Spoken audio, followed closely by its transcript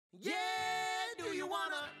Yeah, do you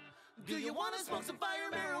wanna smoke some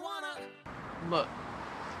fire marijuana? Look,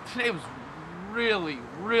 today was really,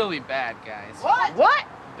 really bad, guys. What? What?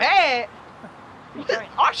 Bad?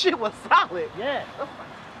 Our shit was solid. Yeah.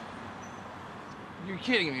 You're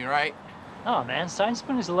kidding me, right? Oh man, side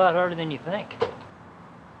spin is a lot harder than you think.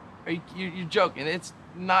 Are you're joking? It's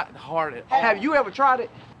not hard at all. Have you ever tried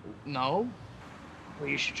it? No. Well,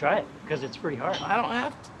 you should try it because it's pretty hard. I don't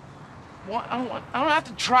have to. I don't have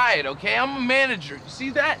to try it, okay? I'm a manager. You see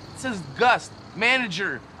that? It says Gus,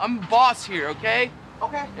 manager. I'm the boss here, okay?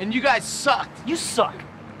 Okay. And you guys sucked. You suck.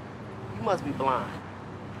 You must be blind.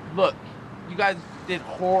 Look, you guys did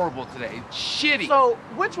horrible today. Shitty. So,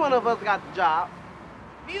 which one of us got the job?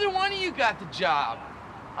 Neither one of you got the job.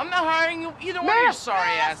 I'm not hiring you. Either one Man, of your sorry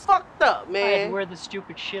man, ass. fucked up, I had to man. wear this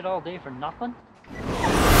stupid shit all day for nothing.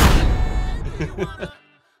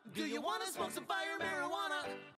 Do you wanna smoke some fire marijuana?